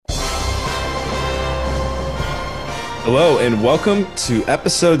Hello, and welcome to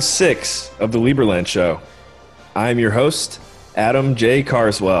episode 6 of the Lieberland Show. I'm your host, Adam J.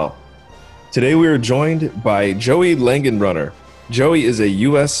 Carswell. Today we are joined by Joey Langenbrunner. Joey is a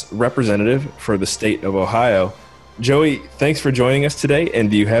U.S. representative for the state of Ohio. Joey, thanks for joining us today,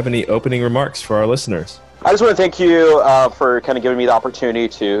 and do you have any opening remarks for our listeners? I just want to thank you for kind of giving me the opportunity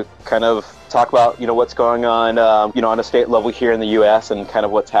to kind of talk about, what's going on, on a state level here in the U.S. and kind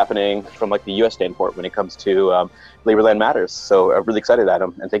of what's happening from like the U.S. standpoint when it comes to Lieberland matters. So I'm really excited,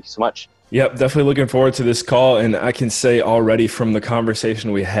 Adam, and thank you so much. Yep, definitely looking forward to this call, and I can say already from the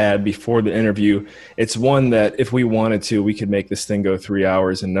conversation we had before the interview, it's one that if we wanted to, we could make this thing go 3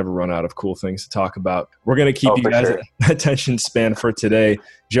 hours and never run out of cool things to talk about. We're going to keep you guys' attention span for today.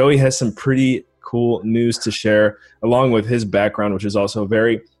 Joey has some pretty cool news to share, along with his background, which is also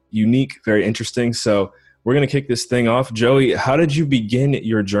very unique, very interesting. So we're going to kick this thing off. Joey, how did you begin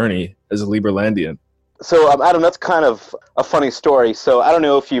your journey as a Lieberlandian? So, Adam, that's kind of a funny story. So I don't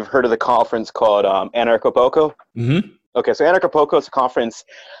know if you've heard of the conference called Anarchapulco. Mm-hmm. Okay, so Anarchapulco is a conference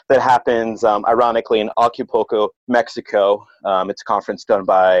that happens, ironically, in Acapulco, Mexico. It's a conference done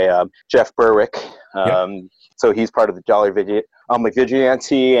by Jeff Berwick. So he's part of the Jolly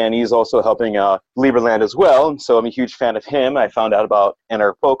Vigilante, and he's also helping Lieberland as well. So I'm a huge fan of him. I found out about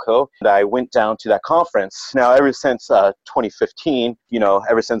Anarchapulco, and I went down to that conference. Now, ever since 2015,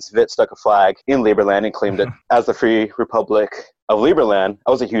 ever since Vitt stuck a flag in Lieberland and claimed it as the Free Republic of Lieberland,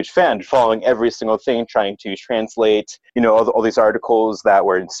 I was a huge fan, following every single thing, trying to translate, all these articles that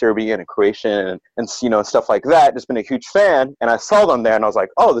were in Serbian and Croatian and stuff like that. Just been a huge fan, and I saw them there, and I was like,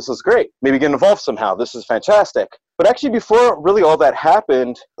 oh, this is great. Maybe get involved somehow. This is fantastic. But actually, before really all that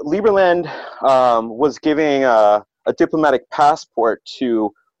happened, Lieberland was giving a diplomatic passport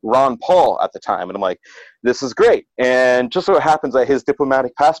to Ron Paul at the time, and I'm like, this is great. And just so it happens that his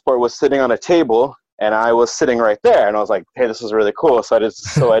diplomatic passport was sitting on a table, and I was sitting right there, and I was like, hey, this is really cool. So I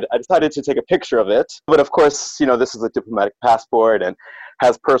decided to take a picture of it. But of course, this is a diplomatic passport and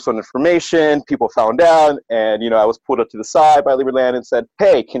has personal information. People found out, and, I was pulled up to the side by Lieberland and said,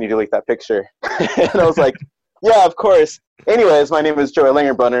 hey, can you delete that picture? And I was like, yeah, of course. Anyways, my name is Joey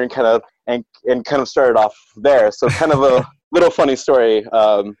Langenbrunner, and kind of started off there. So kind of a little funny story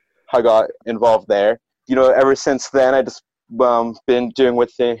how I got involved there. Ever since then, I just been doing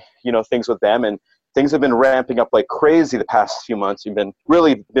things with them, and things have been ramping up like crazy the past few months. We've been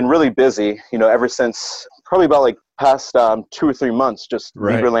really busy, ever since probably about like past 2 or 3 months, just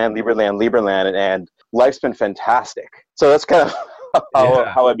right. Lieberland, and life's been fantastic. So that's kind of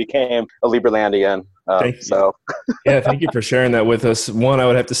how I became a Lieberlandian. Thank you. Thank you for sharing that with us. One, I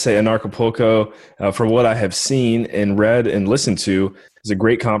would have to say Anarchapulco, for what I have seen and read and listened to, is a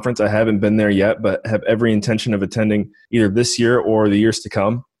great conference. I haven't been there yet, but have every intention of attending either this year or the years to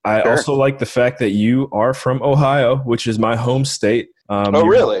come. I also like the fact that you are from Ohio, which is my home state. Oh,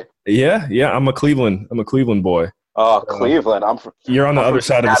 really? Yeah. I'm a Cleveland boy. Oh, Cleveland. You're on the other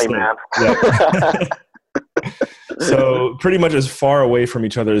side of the state. Yeah. So pretty much as far away from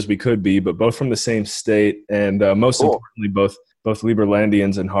each other as we could be, but both from the same state, and most importantly, both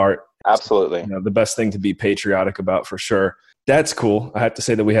Lieberlandians in heart. Absolutely. The best thing to be patriotic about, for sure. That's cool. I have to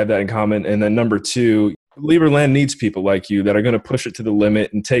say that we have that in common. And then number two, Lieberland needs people like you that are going to push it to the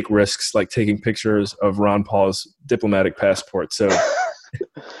limit and take risks, like taking pictures of Ron Paul's diplomatic passport. So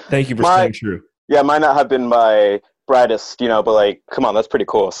thank you for staying true. Yeah, might not have been my brightest, but like, come on, that's pretty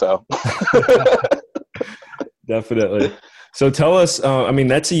cool. So definitely. So tell us,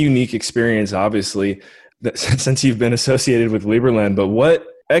 that's a unique experience, obviously, since you've been associated with Lieberland. But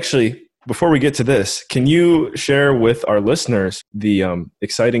before we get to this, can you share with our listeners the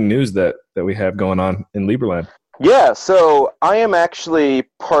exciting news that we have going on in Lieberland? Yeah, so I am actually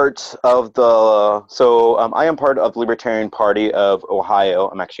part of the Libertarian Party of Ohio.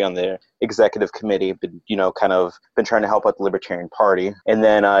 I'm actually on the executive committee, but been trying to help out the Libertarian Party. And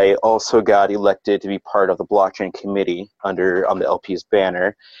then I also got elected to be part of the blockchain committee on the LP's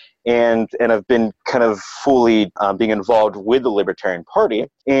banner. And I've been kind of fully being involved with the Libertarian Party.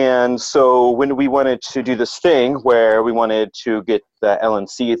 And so when we wanted to do this thing where we wanted to get the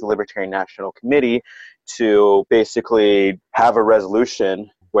LNC, the Libertarian National Committee, to basically have a resolution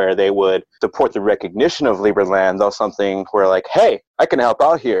where they would support the recognition of Lieberland, that was something where like, hey, I can help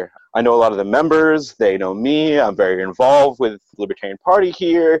out here. I know a lot of the members, they know me, I'm very involved with the Libertarian Party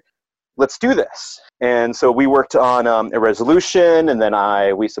here. Let's do this. And so we worked on a resolution, and then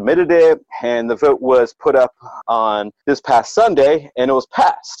we submitted it, and the vote was put up on this past Sunday, and it was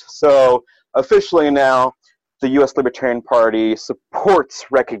passed. So officially now, the U.S. Libertarian Party supports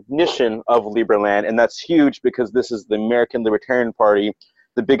recognition of Lieberland, and that's huge because this is the American Libertarian Party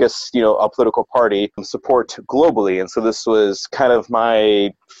the biggest, political party support globally. And so this was kind of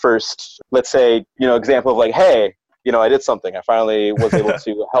my first, let's say, example of like, hey, I did something. I finally was able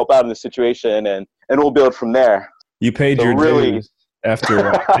to help out in this situation, and we'll build from there. You paid So your really, dues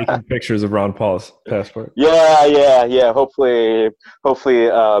after taking pictures of Ron Paul's passport. yeah. Hopefully,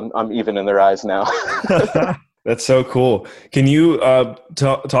 I'm even in their eyes now. That's so cool. Can you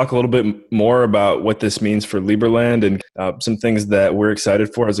talk a little bit more about what this means for Liberland and some things that we're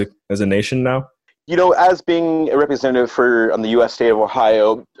excited for as a nation now? As being a representative for the U.S. state of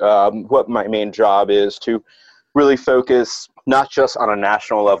Ohio, what my main job is to really focus not just on a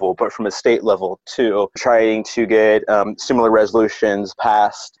national level, but from a state level too, trying to get similar resolutions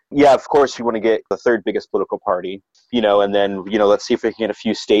passed. Yeah, of course, you want to get the third biggest political party, and then, let's see if we can get a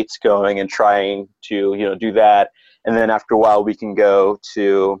few states going and trying to, do that. And then after a while, we can go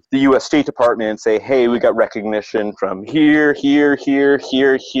to the U.S. State Department and say, hey, we got recognition from here, and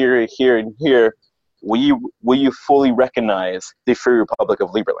here. Will you fully recognize the Free Republic of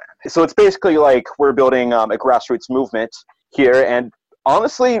Liberland? So it's basically like we're building a grassroots movement here, and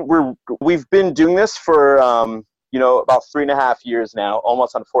honestly, we've been doing this for about 3.5 years now,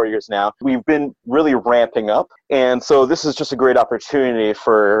 almost on 4 years now. We've been really ramping up, and so this is just a great opportunity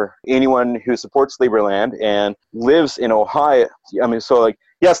for anyone who supports Liberland and lives in Ohio. I mean, so like,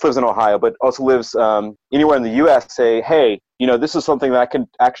 yes, lives in Ohio, but also lives anywhere in the U.S. Say, hey, this is something that can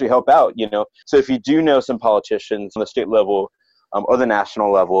actually help out. So if you do know some politicians on the state level or the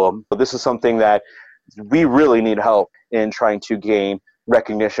national level, this is something that we really need help in trying to gain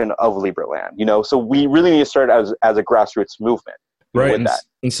recognition of Liberland. So we really need to start as a grassroots movement. Right. With that.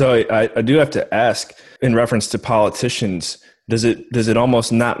 And so I do have to ask, in reference to politicians, does it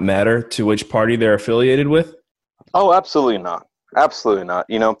almost not matter to which party they're affiliated with? Oh, absolutely not. Absolutely not.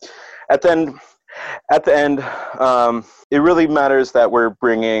 At the end, it really matters that we're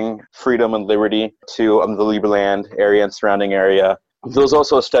bringing freedom and liberty to the Liberland area and surrounding area. There was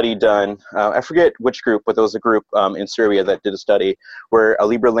also a study done, I forget which group, but there was a group in Serbia that did a study where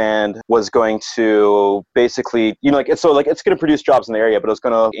Liberland was going to basically, it's going to produce jobs in the area, but it was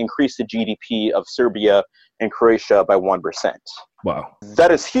going to increase the GDP of Serbia and Croatia by 1%. Wow.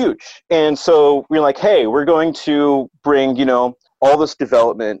 That is huge. And so we're like, hey, we're going to bring, all this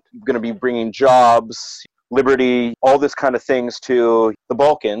development, going to be bringing jobs, liberty, all this kind of things to the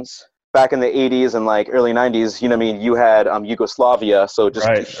Balkans. Back in the 80s and early 90s, you had Yugoslavia, so just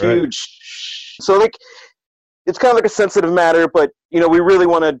huge. Right. So it's kind of like a sensitive matter, but we really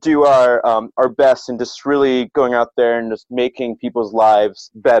want to do our best and just really going out there and just making people's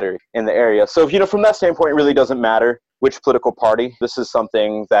lives better in the area. So from that standpoint, it really doesn't matter which political party. This is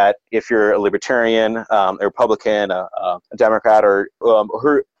something that if you're a libertarian, a Republican, a Democrat, or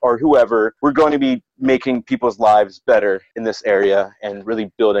whoever, we're going to be making people's lives better in this area and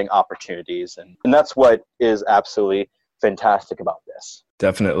really building opportunities. And that's what is absolutely fantastic about this.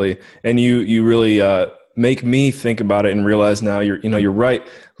 Definitely. And you really make me think about it and realize now you're right.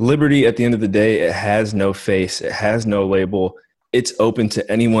 Liberty, at the end of the day, it has no face. It has no label. It's open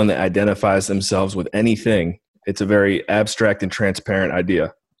to anyone that identifies themselves with anything. It's a very abstract and transparent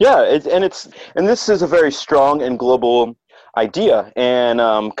idea. Yeah, and this is a very strong and global idea. And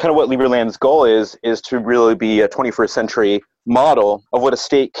kind of what Liberland's goal is to really be a 21st century model of what a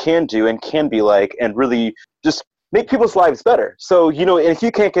state can do and can be like, and really just make people's lives better. So, if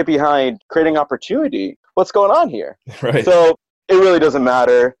you can't get behind creating opportunity, what's going on here? Right. So it really doesn't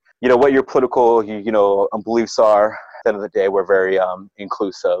matter, what your political, beliefs are. At the end of the day, we're very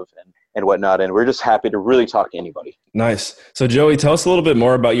inclusive and whatnot, and we're just happy to really talk to anybody. Nice. So Joey, tell us a little bit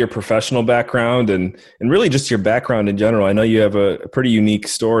more about your professional background and really just your background in general. I know you have a pretty unique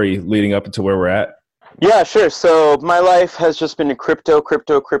story leading up to where we're at. Yeah, sure. So my life has just been in crypto,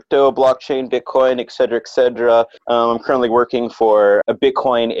 blockchain, Bitcoin, et cetera, et cetera. I'm currently working for a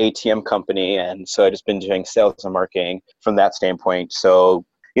Bitcoin ATM company, and so I've just been doing sales and marketing from that standpoint. So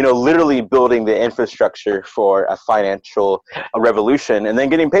literally building the infrastructure for a financial revolution and then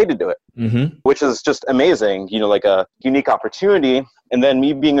getting paid to do it, which is just amazing, like a unique opportunity. And then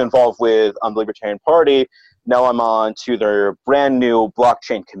me being involved with the Libertarian Party, now I'm on to their brand new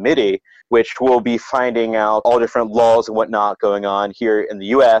blockchain committee, which will be finding out all different laws and whatnot going on here in the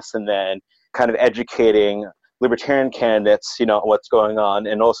U.S. and then kind of educating libertarian candidates, what's going on,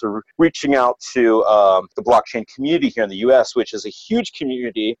 and also reaching out to the blockchain community here in the U.S., which is a huge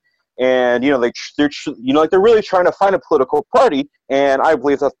community, and they're really trying to find a political party, and I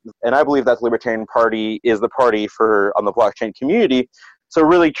believe that the Libertarian Party is the party for on the blockchain community. So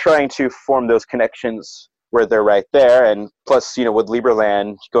really trying to form those connections where they're right there, and plus, with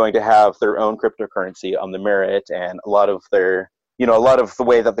Liberland going to have their own cryptocurrency on the merit, and a lot of their a lot of the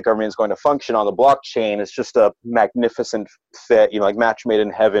way that the government is going to function on the blockchain is just a magnificent fit, like match made in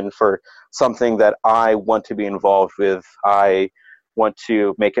heaven for something that I want to be involved with. I want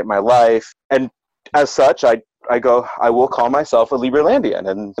to make it my life. And as such, I will call myself a Liberlandian.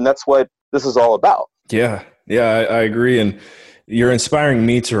 And that's what this is all about. Yeah. Yeah, I agree. And you're inspiring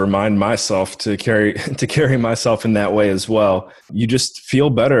me to remind myself to carry myself in that way as well. You just feel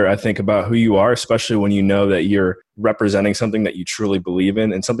better, I think, about who you are, especially when you know that you're representing something that you truly believe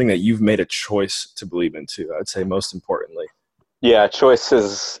in and something that you've made a choice to believe in too, I'd say most importantly. Yeah, choice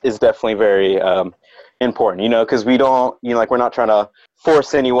is definitely very important, because we don't, we're not trying to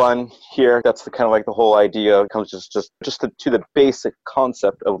force anyone here. That's the kind of like the whole idea. It comes just to the basic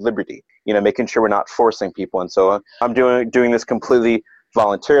concept of liberty, making sure we're not forcing people. And so I'm doing this completely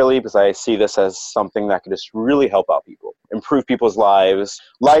voluntarily because I see this as something that can just really help out people, improve people's lives.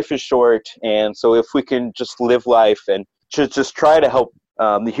 Life is short, and so if we can just live life and just try to help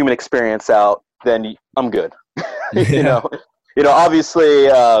the human experience out, then I'm good. Yeah. Obviously,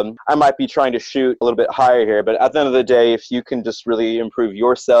 I might be trying to shoot a little bit higher here, but at the end of the day, if you can just really improve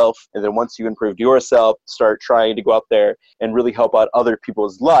yourself, and then once you improved yourself, start trying to go out there and really help out other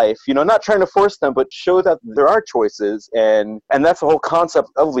people's life, not trying to force them, but show that there are choices. And that's the whole concept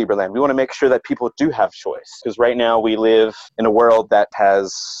of Liberland. We want to make sure that people do have choice, because right now we live in a world that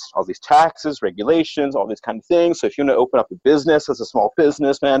has all these taxes, regulations, all these kind of things. So if you want to open up a business as a small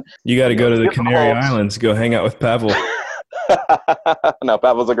businessman, you got to go to the Canary Islands, go hang out with Pavel. No,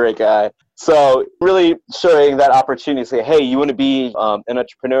 Pavel's a great guy. So really showing that opportunity to say, hey, you want to be an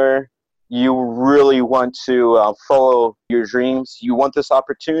entrepreneur, you really want to follow your dreams, you want this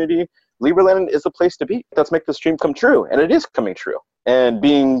opportunity, Liberland is the place to be. Let's make this dream come true. And it is coming true. And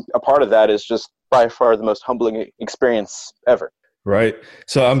being a part of that is just by far the most humbling experience ever. Right.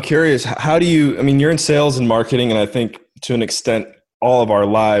 So I'm curious, you're in sales and marketing, and I think to an extent, all of our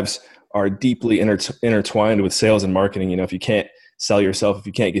lives are deeply intertwined with sales and marketing. If you can't sell yourself, if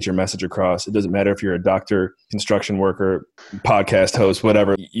you can't get your message across, it doesn't matter if you're a doctor, construction worker, podcast host,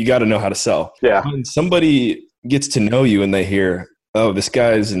 whatever, you got to know how to sell. Yeah. When somebody gets to know you and they hear, oh, this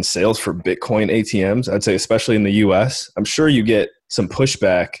guy's in sales for Bitcoin ATMs, I'd say especially in the US, I'm sure you get some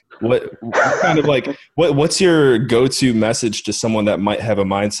pushback. What's your go-to message to someone that might have a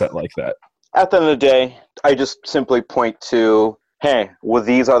mindset like that? At the end of the day, I just simply point to, hey, well,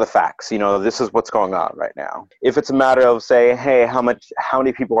 these are the facts. This is what's going on right now. If it's a matter of say, hey, how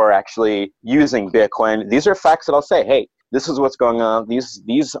many people are actually using Bitcoin? These are facts that I'll say, hey, this is what's going on.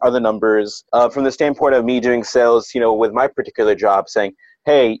 These are the numbers. From the standpoint of me doing sales, with my particular job, saying,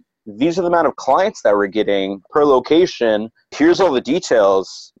 hey, these are the amount of clients that we're getting per location. Here's all the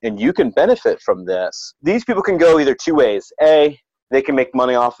details, and you can benefit from this. These people can go either two ways. A, they can make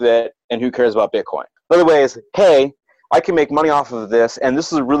money off of it, and who cares about Bitcoin? Another way is, hey, I can make money off of this, and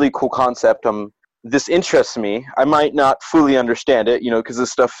this is a really cool concept. This interests me. I might not fully understand it, because this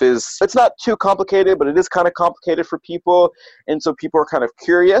stuff it's not too complicated, but it is kind of complicated for people. And so people are kind of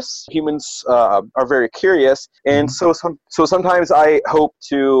curious. Humans are very curious. And so sometimes I hope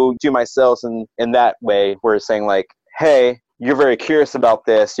to do my sales in that way, where it's saying like, hey, you're very curious about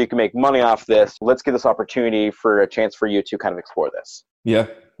this. You can make money off this. Let's give this opportunity for a chance for you to kind of explore this. Yeah,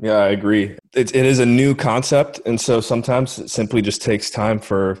 I agree. It is a new concept. And so sometimes it simply just takes time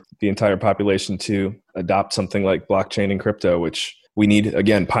for the entire population to adopt something like blockchain and crypto, which we need,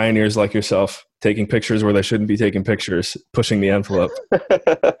 again, pioneers like yourself taking pictures where they shouldn't be taking pictures, pushing the envelope.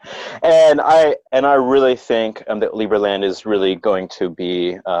 And I really think that Liberland is really going to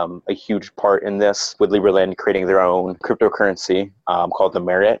be a huge part in this, with Liberland creating their own cryptocurrency called the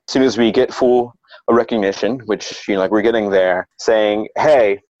Merit. As soon as we get full recognition, which we're getting there, saying,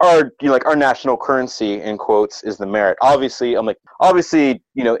 hey, our national currency in quotes is the Merit. Obviously in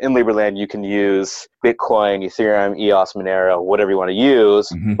Liberland you can use Bitcoin, Ethereum, EOS, Monero, whatever you want to use,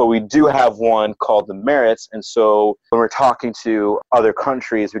 but we do have one called the Merits. And so when we're talking to other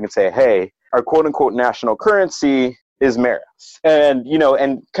countries, we can say, hey, our quote unquote national currency is merits. And,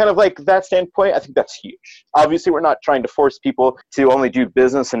 and kind of like that standpoint, I think that's huge. Obviously, we're not trying to force people to only do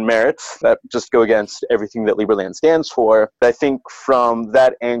business in merits that just go against everything that Liberland stands for. But I think from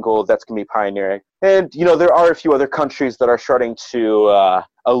that angle, that's going to be pioneering. And, there are a few other countries that are starting to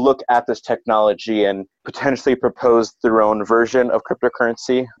look at this technology and potentially propose their own version of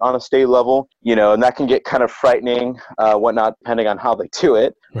cryptocurrency on a state level, and that can get kind of frightening, whatnot, depending on how they do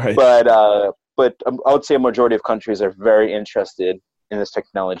it. Right. But I would say a majority of countries are very interested in this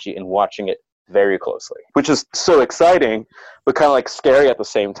technology and watching it very closely, which is so exciting, but kind of like scary at the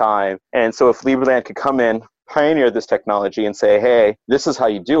same time. And so if Liberland could come in, pioneer this technology and say, hey, this is how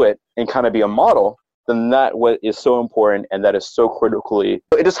you do it, and kind of be a model, then that what is so important and that is so critically,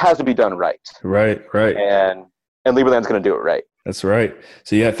 it just has to be done right. Right. And Liberland's going to do it right. That's right.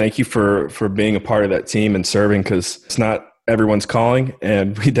 So yeah, thank you for being a part of that team and serving, because it's not everyone's calling,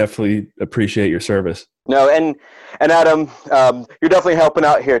 and we definitely appreciate your service. No, and Adam, you're definitely helping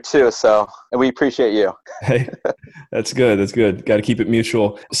out here too. So, and we appreciate you. Hey, that's good. That's good. Got to keep it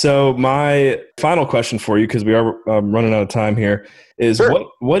mutual. So my final question for you, because we are running out of time here, is Sure.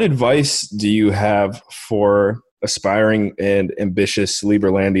 what advice do you have for aspiring and ambitious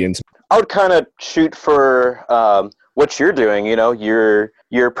Liberlandians? I would kind of shoot for what you're doing. You know, you're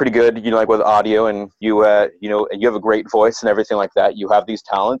pretty good. You know, like with audio, and you know, and you have a great voice and everything like that. You have these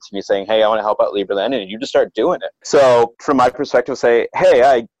talents, and you're saying, "Hey, I want to help out Liberland," and you just start doing it. So, from my perspective, say,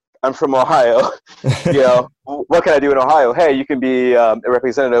 "Hey, I'm from Ohio. You know, what can I do in Ohio? Hey, you can be a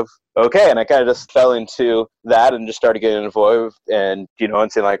representative." Okay, and I kind of just fell into that and just started getting involved, and you know, and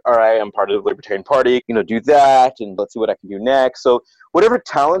saying like, "All right, I'm part of the Libertarian Party. You know, do that, and let's see what I can do next." So, whatever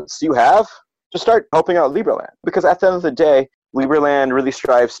talents you have, just start helping out Liberland, because at the end of the day, Liberland really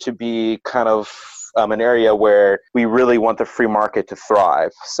strives to be kind of an area where we really want the free market to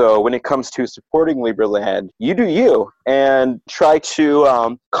thrive. So when it comes to supporting Liberland, you do you, and try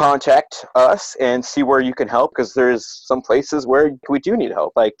to contact us and see where you can help, because there's some places where we do need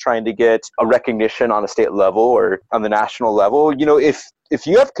help, like trying to get a recognition on a state level or on the national level. You know, if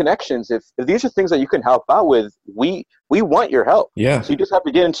you have connections, if these are things that you can help out with, we want your help. Yeah. So you just have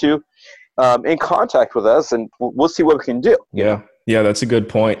to get into in contact with us, and we'll see what we can do. Yeah, that's a good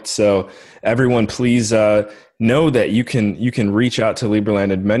point. So everyone, please know that you can reach out to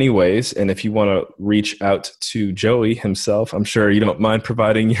Liberland in many ways. And if you want to reach out to Joey himself, I'm sure you don't mind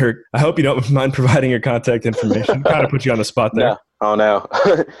providing I hope you don't mind providing your contact information. Kind of put you on the spot there. No. Oh, no.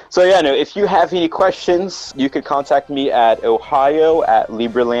 So, yeah, no, if you have any questions, you can contact me at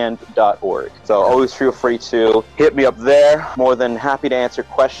ohio@liberland.org. So always feel free to hit me up there. More than happy to answer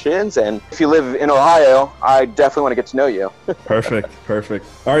questions. And if you live in Ohio, I definitely want to get to know you. Perfect.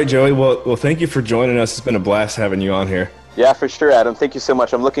 All right, Joey. Well, thank you for joining us. It's been a blast having you on here. Yeah, for sure, Adam. Thank you so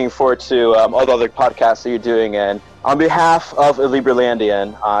much. I'm looking forward to all the other podcasts that you're doing. And on behalf of a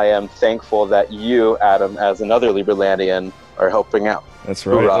Liberlandian, I am thankful that you, Adam, as another Liberlandian, are helping out. That's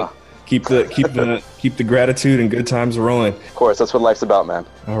right. Hoorah. Keep the gratitude and good times rolling. Of course, that's what life's about, man.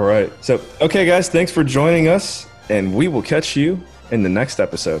 All right. So, okay, guys, thanks for joining us, and we will catch you in the next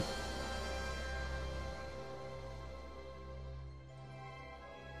episode.